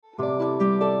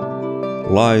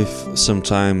Life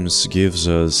sometimes gives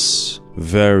us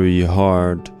very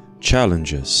hard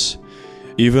challenges.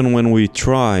 Even when we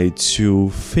try to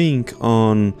think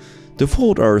on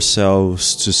devote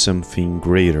ourselves to something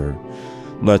greater,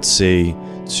 let's say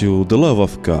to the love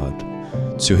of God,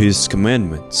 to His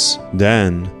commandments,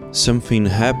 then something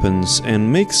happens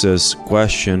and makes us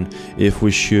question if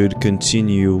we should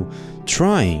continue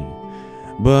trying.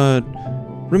 But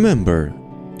remember,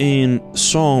 in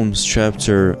Psalms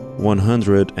chapter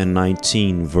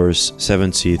 119 verse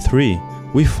 73,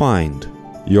 we find,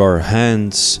 "Your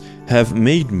hands have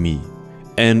made me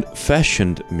and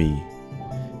fashioned me.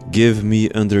 Give me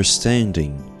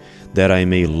understanding, that I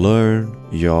may learn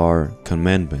your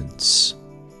commandments."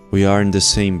 We are in the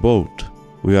same boat.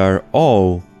 We are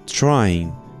all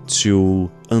trying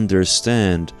to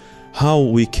understand how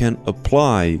we can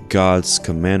apply God's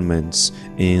commandments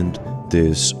in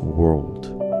this world.